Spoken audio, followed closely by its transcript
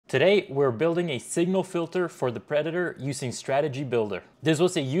Today, we're building a signal filter for the Predator using Strategy Builder. This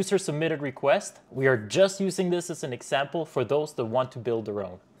was a user submitted request. We are just using this as an example for those that want to build their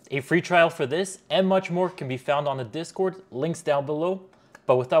own. A free trial for this and much more can be found on the Discord, links down below.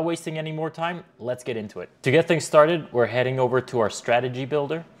 But without wasting any more time, let's get into it. To get things started, we're heading over to our Strategy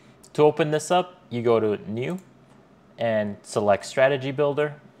Builder. To open this up, you go to New and select Strategy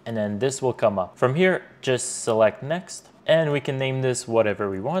Builder, and then this will come up. From here, just select Next. And we can name this whatever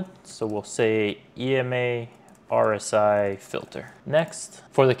we want. So we'll say EMA RSI filter. Next,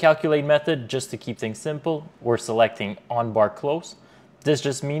 for the calculate method, just to keep things simple, we're selecting on bar close. This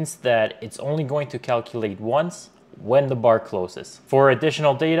just means that it's only going to calculate once when the bar closes. For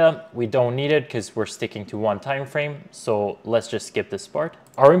additional data, we don't need it because we're sticking to one time frame. So let's just skip this part.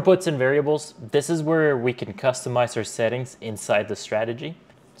 Our inputs and variables, this is where we can customize our settings inside the strategy.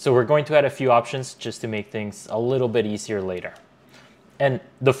 So we're going to add a few options just to make things a little bit easier later. And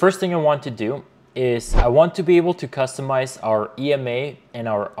the first thing I want to do is I want to be able to customize our EMA and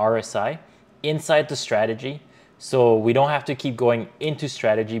our RSI inside the strategy, so we don't have to keep going into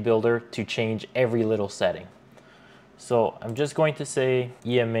Strategy Builder to change every little setting. So I'm just going to say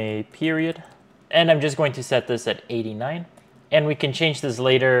EMA period, and I'm just going to set this at 89, and we can change this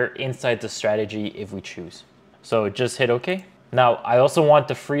later inside the strategy if we choose. So just hit OK. Now, I also want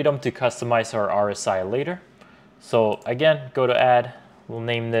the freedom to customize our RSI later. So again, go to add, we'll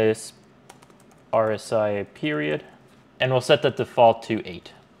name this RSI period, and we'll set the default to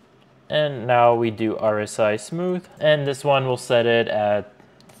 8. And now we do RSI smooth, and this one we'll set it at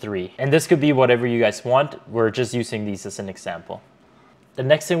 3. And this could be whatever you guys want. We're just using these as an example. The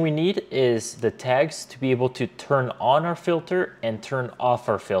next thing we need is the tags to be able to turn on our filter and turn off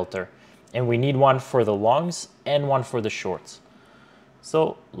our filter. And we need one for the longs and one for the shorts.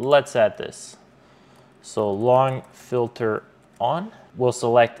 So let's add this. So long filter on, we'll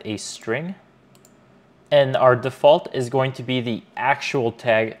select a string, and our default is going to be the actual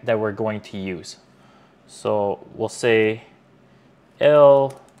tag that we're going to use. So we'll say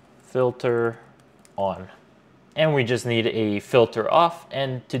L filter on, and we just need a filter off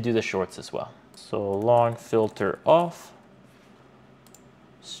and to do the shorts as well. So long filter off,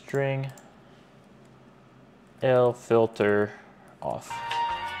 string L filter off.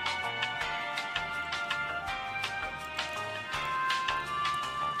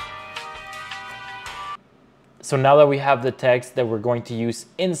 So now that we have the tags that we're going to use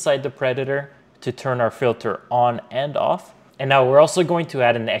inside the Predator to turn our filter on and off, and now we're also going to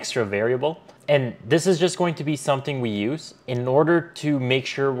add an extra variable. And this is just going to be something we use in order to make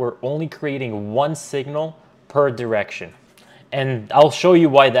sure we're only creating one signal per direction. And I'll show you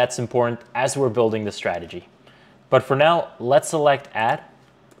why that's important as we're building the strategy. But for now, let's select add,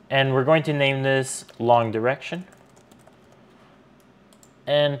 and we're going to name this long direction.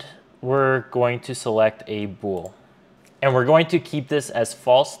 And we're going to select a bool. And we're going to keep this as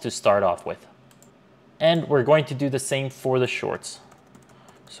false to start off with. And we're going to do the same for the shorts.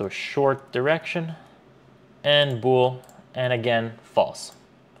 So short direction and bool, and again, false.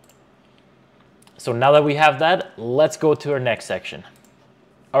 So now that we have that, let's go to our next section.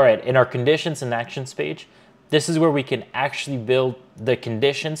 All right, in our conditions and actions page, this is where we can actually build the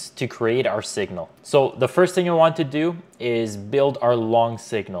conditions to create our signal. So the first thing I want to do is build our long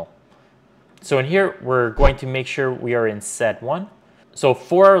signal. So in here, we're going to make sure we are in set 1. So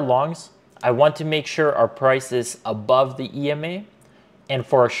for our longs, I want to make sure our price is above the EMA. And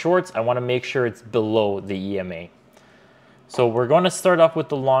for our shorts, I want to make sure it's below the EMA. So we're going to start off with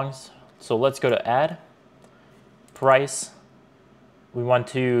the longs. So let's go to add, price. We want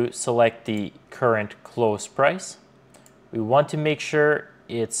to select the current close price. We want to make sure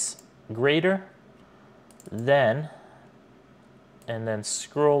it's greater than, and then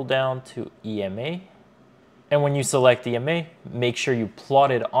scroll down to EMA. And when you select EMA, make sure you plot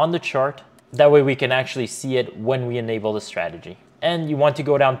it on the chart. That way we can actually see it when we enable the strategy. And you want to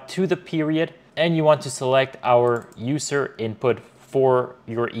go down to the period, and you want to select our user input for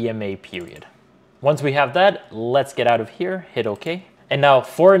your EMA period. Once we have that, let's get out of here, hit OK. And now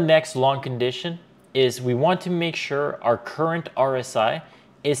for our next long condition is we want to make sure our current RSI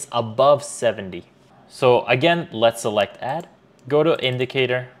is above 70. So again, let's select add, go to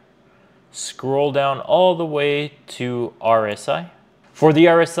indicator, scroll down all the way to RSI. For the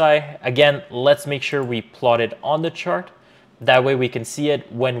RSI, again, let's make sure we plot it on the chart. That way we can see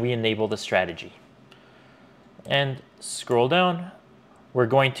it when we enable the strategy. And scroll down. We're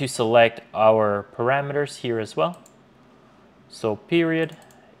going to select our parameters here as well. So period,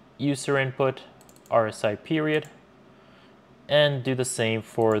 user input, RSI period, and do the same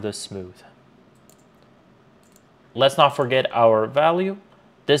for the smooth. Let's not forget our value.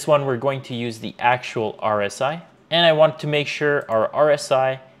 This one we're going to use the actual RSI, and I want to make sure our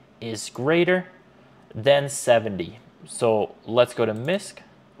RSI is greater than 70. So let's go to MISC.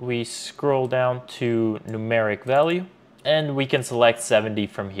 We scroll down to numeric value, and we can select 70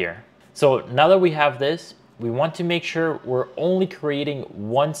 from here. So now that we have this, we want to make sure we're only creating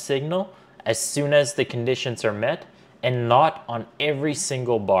one signal as soon as the conditions are met and not on every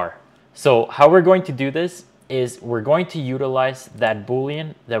single bar. So how we're going to do this is we're going to utilize that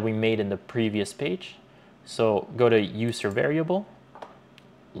Boolean that we made in the previous page. So go to user variable,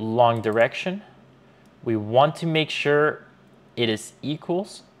 long direction. We want to make sure it is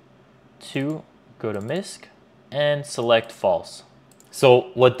equals to, go to MISC and select false.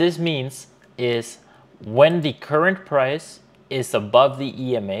 So what this means is when the current price is above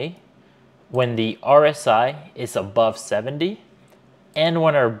the EMA, when the RSI is above 70, and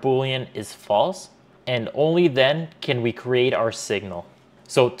when our Boolean is false, and only then can we create our signal.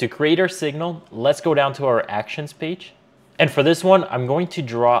 So to create our signal, let's go down to our actions page. And for this one, I'm going to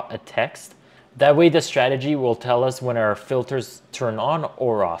draw a text. That way the strategy will tell us when our filters turn on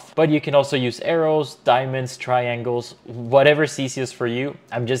or off. But you can also use arrows, diamonds, triangles, whatever's easiest for you.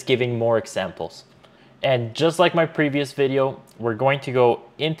 I'm just giving more examples. And just like my previous video, we're going to go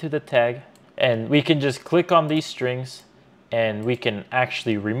into the tag and we can just click on these strings and we can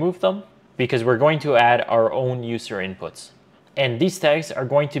actually remove them because we're going to add our own user inputs. And these tags are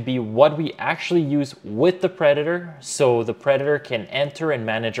going to be what we actually use with the Predator so the Predator can enter and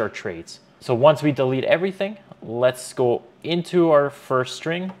manage our trades. So once we delete everything, let's go into our first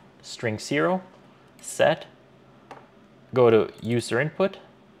string, string 0, set, go to user input,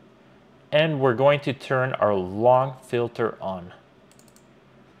 and we're going to turn our long filter on.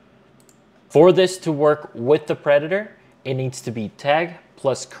 For this to work with the Predator, it needs to be tag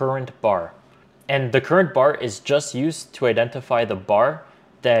plus current bar. And the current bar is just used to identify the bar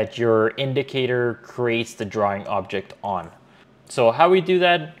that your indicator creates the drawing object on. So how we do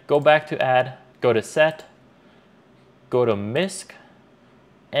that, go back to add, go to set, go to MISC,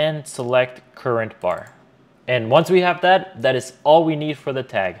 and select current bar. And once we have that, that is all we need for the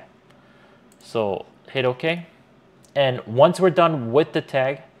tag. So hit OK. And once we're done with the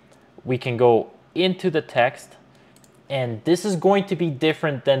tag, we can go into the text. And this is going to be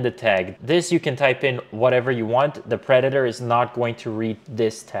different than the tag. This you can type in whatever you want. The Predator is not going to read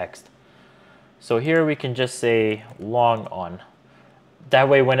this text. So here we can just say long on. That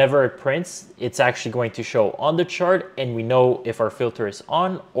way, whenever it prints, it's actually going to show on the chart and we know if our filter is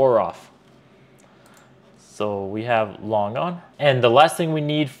on or off. So we have long on. And the last thing we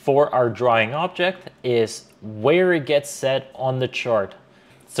need for our drawing object is where it gets set on the chart.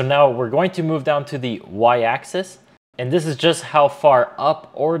 So now we're going to move down to the y-axis. And this is just how far up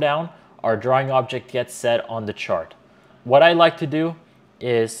or down our drawing object gets set on the chart. What I like to do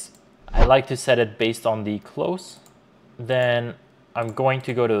is I like to set it based on the close. Then I'm going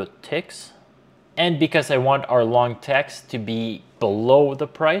to go to ticks. And because I want our long text to be below the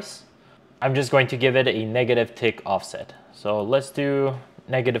price, I'm just going to give it a negative tick offset. So let's do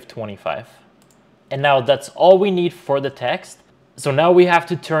 -25. And now that's all we need for the text. So now we have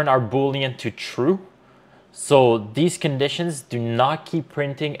to turn our Boolean to true. So these conditions do not keep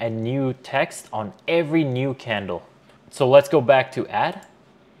printing a new text on every new candle. So let's go back to add,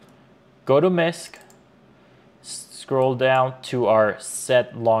 go to MISC, scroll down to our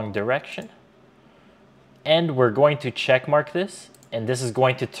set long direction, and we're going to check mark this, and this is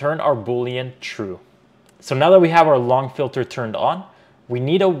going to turn our Boolean true. So now that we have our long filter turned on, we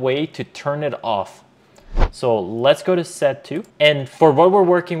need a way to turn it off. So let's go to set 2, and for what we're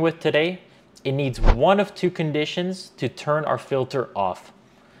working with today, it needs one of two conditions to turn our filter off.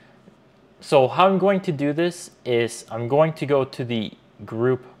 So how I'm going to do this is I'm going to go to the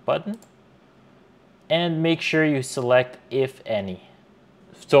group button and make sure you select if any.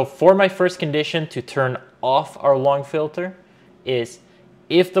 So for my first condition to turn off our long filter is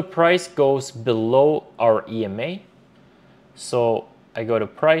if the price goes below our EMA. So I go to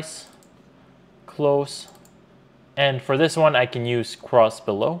price, close, and for this one I can use cross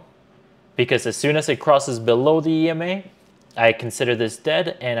below. Because as soon as it crosses below the EMA, I consider this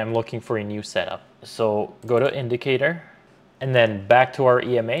dead and I'm looking for a new setup. So go to indicator and then back to our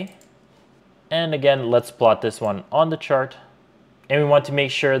EMA. And again, let's plot this one on the chart. And we want to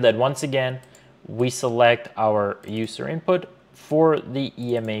make sure that once again, we select our user input for the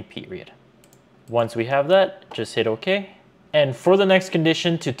EMA period. Once we have that, just hit OK. And for the next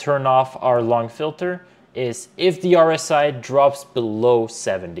condition to turn off our long filter is if the RSI drops below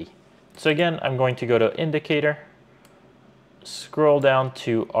 70. So again, I'm going to go to indicator, scroll down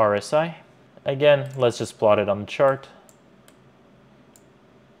to RSI. Again, let's just plot it on the chart.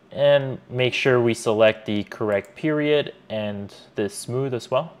 And make sure we select the correct period and this smooth as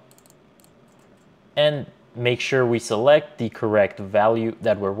well. And make sure we select the correct value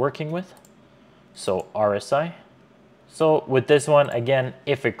that we're working with. So RSI. So with this one, again,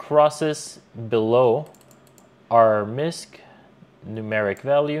 if it crosses below our MISC numeric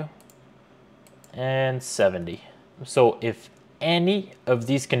value and 70. So if any of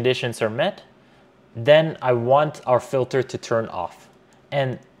these conditions are met, then I want our filter to turn off.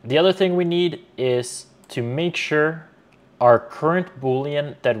 And the other thing we need is to make sure our current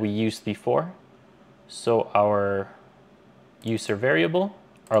Boolean that we used before, so our user variable,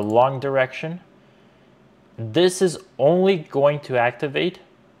 our long direction, this is only going to activate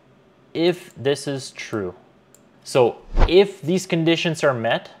if this is true. So if these conditions are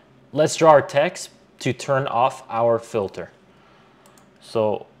met, let's draw our text to turn off our filter.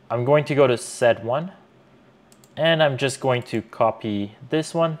 So I'm going to go to set 1, and I'm just going to copy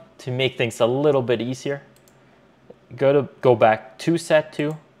this one to make things a little bit easier. Go back to set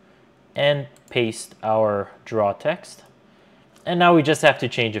 2 and paste our draw text. And now we just have to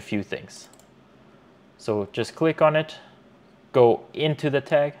change a few things. So just click on it, go into the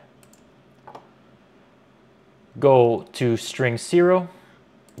tag, go to string 0,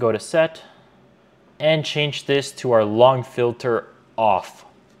 go to set, and change this to our long filter off.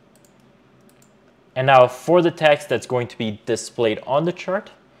 And now for the text that's going to be displayed on the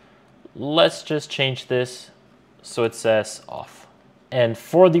chart, let's just change this so it says off. And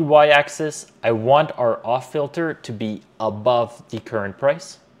for the y-axis, I want our off filter to be above the current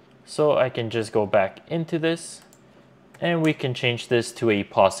price. So I can just go back into this and we can change this to a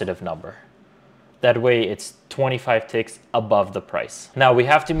positive number. That way it's 25 ticks above the price. Now we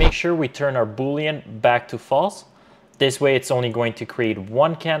have to make sure we turn our Boolean back to false. This way it's only going to create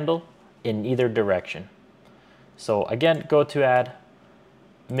one candle in either direction. So again, go to add,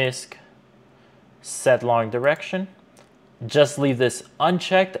 MISC, set long direction. Just leave this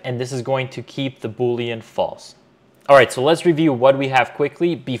unchecked and this is going to keep the Boolean false. All right, so let's review what we have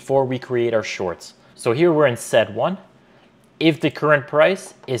quickly before we create our shorts. So here we're in set 1. If the current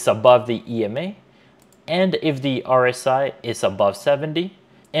price is above the EMA, and if the RSI is above 70,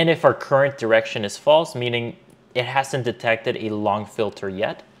 and if our current direction is false, meaning it hasn't detected a long filter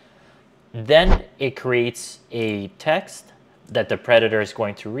yet, then it creates a text that the Predator is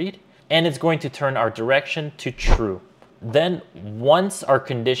going to read, and it's going to turn our direction to true. Then once our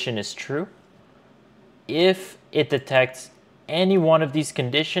condition is true, if it detects any one of these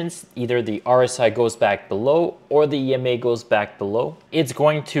conditions, either the RSI goes back below or the EMA goes back below, it's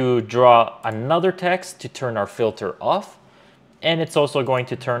going to draw another text to turn our filter off, and it's also going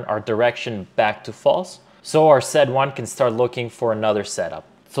to turn our direction back to false. So our set 1 can start looking for another setup.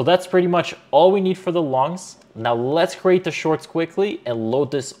 So that's pretty much all we need for the longs. Now let's create the shorts quickly and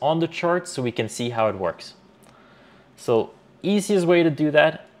load this on the chart so we can see how it works. So easiest way to do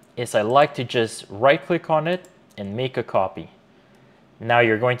that is I like to just right click on it and make a copy. Now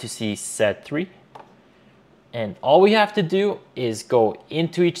you're going to see set 3. And all we have to do is go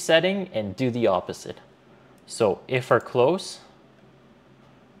into each setting and do the opposite. So if our close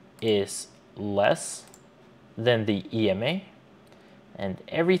is less than the EMA, and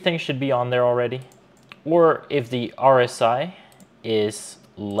everything should be on there already, or if the RSI is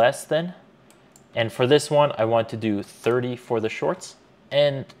less than, and for this one I want to do 30 for the shorts,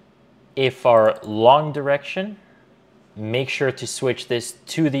 and if our long direction, make sure to switch this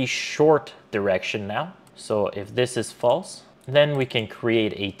to the short direction now. So if this is false, then we can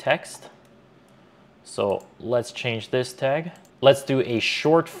create a text. So let's change this tag. Let's do a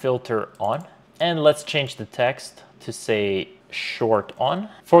short filter on, and let's change the text to say short on.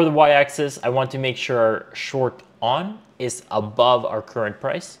 For the y-axis, I want to make sure our short on is above our current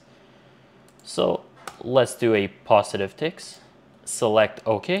price. So let's do a positive ticks, select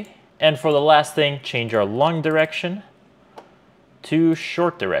OK. And for the last thing, change our long direction to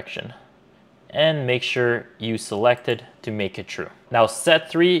short direction and make sure you select it to make it true. Now set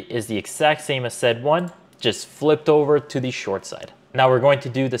 3 is the exact same as set 1, just flipped over to the short side. Now we're going to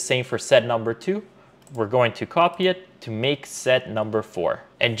do the same for set number 2. We're going to copy it to make set number 4.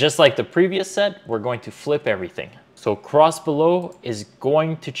 And just like the previous set, we're going to flip everything. So cross below is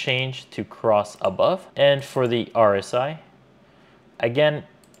going to change to cross above. And for the RSI, again,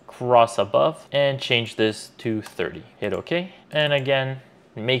 cross above and change this to 30. Hit OK. And again,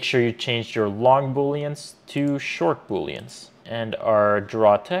 make sure you change your long booleans to short booleans. And our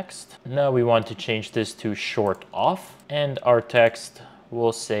draw text, now we want to change this to short off. And our text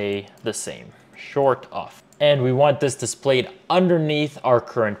will say the same, short off. And we want this displayed underneath our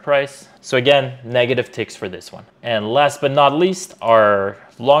current price. So again, negative ticks for this one. And last but not least, our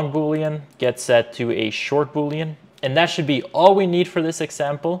long Boolean gets set to a short Boolean. And that should be all we need for this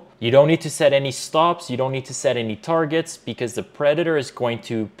example. You don't need to set any stops. You don't need to set any targets because the Predator is going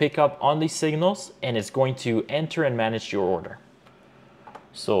to pick up on these signals and it's going to enter and manage your order.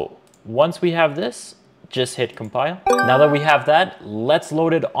 So once we have this, just hit compile. Now that we have that, let's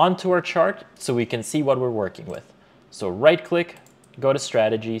load it onto our chart so we can see what we're working with. So right click, go to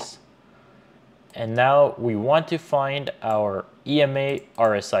strategies. And now we want to find our EMA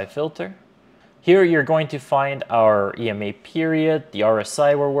RSI filter. Here you're going to find our EMA period, the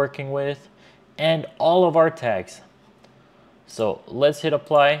RSI we're working with, and all of our tags. So let's hit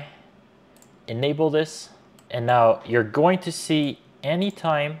apply, enable this, and now you're going to see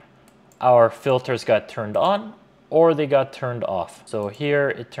anytime our filters got turned on or they got turned off. So here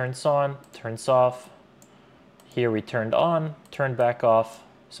it turns on, turns off. Here we turned on, turned back off.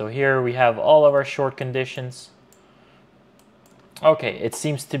 So here we have all of our short conditions. Okay, it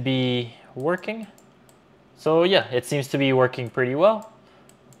seems to be working. So yeah, it seems to be working pretty well.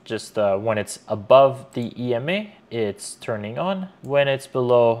 Just when it's above the EMA, it's turning on. When it's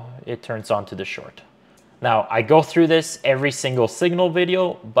below, it turns on to the short. Now, I go through this every single signal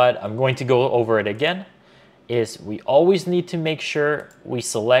video, but I'm going to go over it again, is we always need to make sure we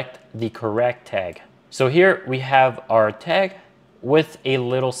select the correct tag. So here we have our tag with a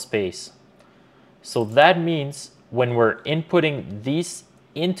little space. So that means when we're inputting these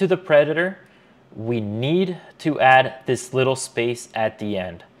into the Predator, we need to add this little space at the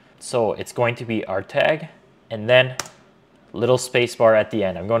end. So it's going to be our tag and then little space bar at the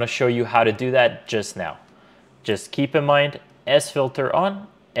end. I'm going to show you how to do that just now. Just keep in mind S filter on,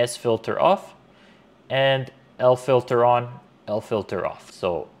 S filter off, and L filter on, L filter off.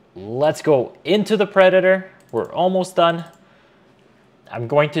 So let's go into the Predator. We're almost done. I'm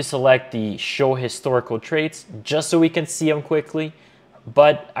going to select the show historical trades just so we can see them quickly,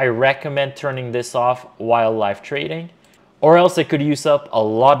 but I recommend turning this off while live trading, or else it could use up a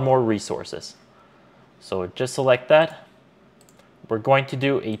lot more resources. So just select that. We're going to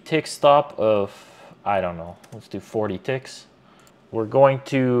do a tick stop of, I don't know, let's do 40 ticks. We're going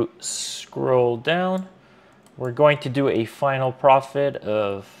to scroll down. We're going to do a final profit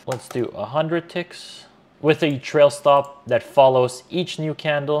of, let's do 100 ticks with a trail stop that follows each new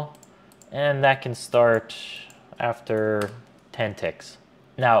candle, and that can start after 10 ticks.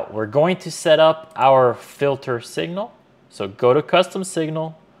 Now we're going to set up our filter signal. So go to custom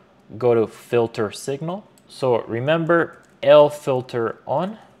signal, go to filter signal. So remember L filter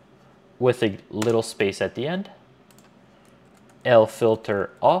on with a little space at the end, L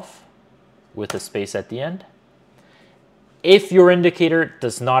filter off with a space at the end. If your indicator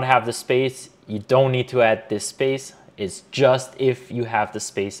does not have the space, you don't need to add this space. It's just if you have the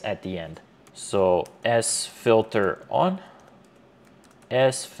space at the end. So S filter on,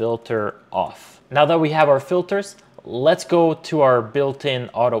 S filter off. Now that we have our filters, let's go to our built-in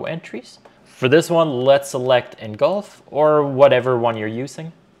auto entries. For this one, let's select engulf or whatever one you're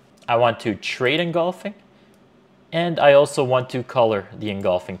using. I want to trade engulfing, and I also want to color the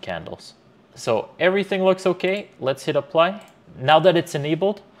engulfing candles. So everything looks okay. Let's hit apply. Now that it's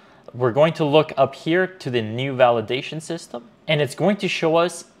enabled, we're going to look up here to the new validation system, and it's going to show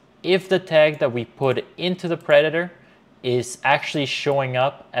us if the tag that we put into the Predator is actually showing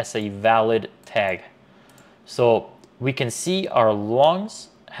up as a valid tag. So we can see our longs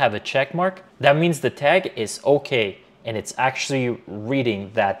have a check mark. That means the tag is okay and it's actually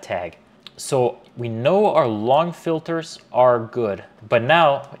reading that tag. So we know our long filters are good. But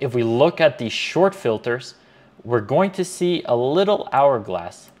now if we look at the short filters, we're going to see a little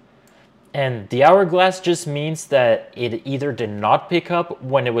hourglass. And the hourglass just means that it either did not pick up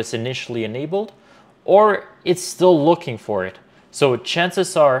when it was initially enabled, or it's still looking for it. So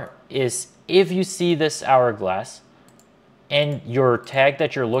chances are is if you see this hourglass and your tag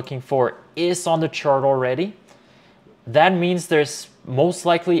that you're looking for is on the chart already, that means there's most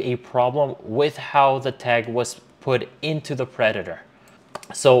likely a problem with how the tag was put into the Predator.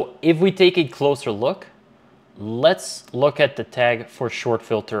 So if we take a closer look, let's look at the tag for short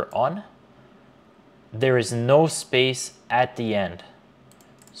filter on. There is no space at the end.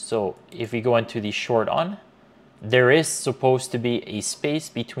 So if we go into the short on, there is supposed to be a space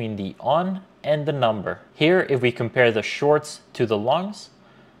between the on and the number. Here, if we compare the shorts to the longs,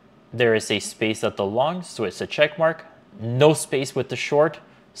 there is a space at the longs, so it's a check mark. No space with the short,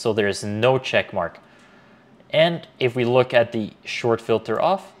 so there's no check mark. And if we look at the short filter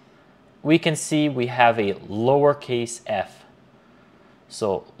off, we can see we have a lowercase f.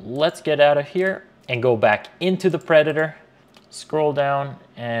 So let's get out of here and go back into the Predator. Scroll down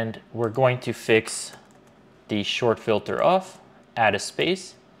and we're going to fix the short filter off, add a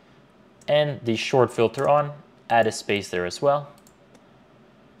space, and the short filter on, add a space there as well.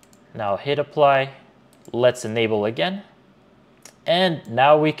 Now hit apply, let's enable again. And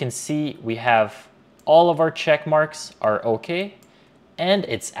now we can see we have all of our check marks are okay, and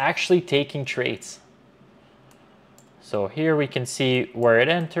it's actually taking trades. So here we can see where it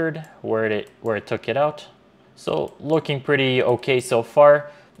entered, where it took it out. So looking pretty okay so far.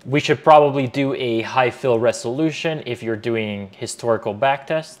 We should probably do a high fill resolution if you're doing historical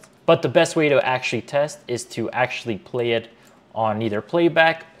backtest. But the best way to actually test is to actually play it on either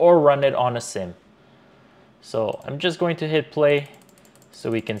playback or run it on a sim. So I'm just going to hit play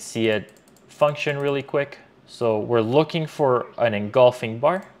so we can see it function really quick. So we're looking for an engulfing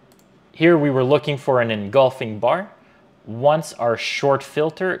bar. Here we were looking for an engulfing bar once our short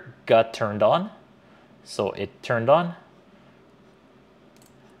filter got turned on. So it turned on.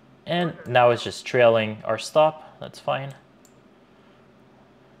 And now it's just trailing our stop. That's fine.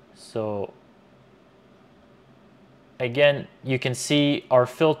 So again, you can see our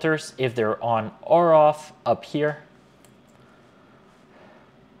filters if they're on or off up here.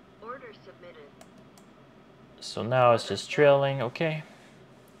 Order submitted. So now it's just trailing, okay.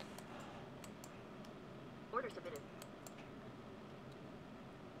 Order submitted.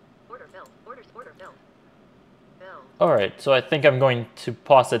 Order filled. Order filled. Filled. All right, so I think I'm going to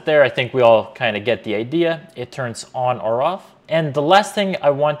pause it there. I think we all kind of get the idea. It turns on or off. And the last thing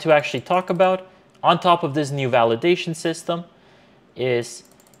I want to actually talk about on top of this new validation system is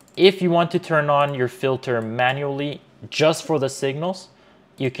if you want to turn on your filter manually just for the signals,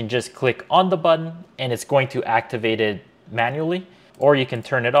 you can just click on the button and it's going to activate it manually, or you can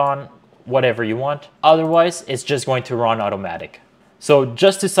turn it on, whatever you want. Otherwise, it's just going to run automatic. So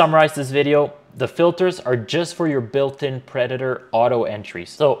just to summarize this video, the filters are just for your built-in Predator auto entries.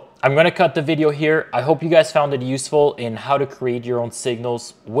 So I'm going to cut the video here. I hope you guys found it useful in how to create your own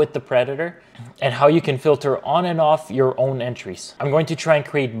signals with the Predator and how you can filter on and off your own entries. I'm going to try and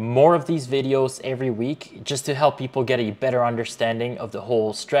create more of these videos every week just to help people get a better understanding of the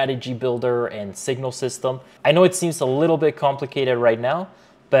whole strategy builder and signal system. I know it seems a little bit complicated right now,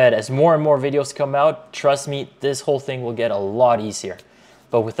 but as more and more videos come out, trust me, this whole thing will get a lot easier.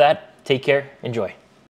 But with that, take care, enjoy.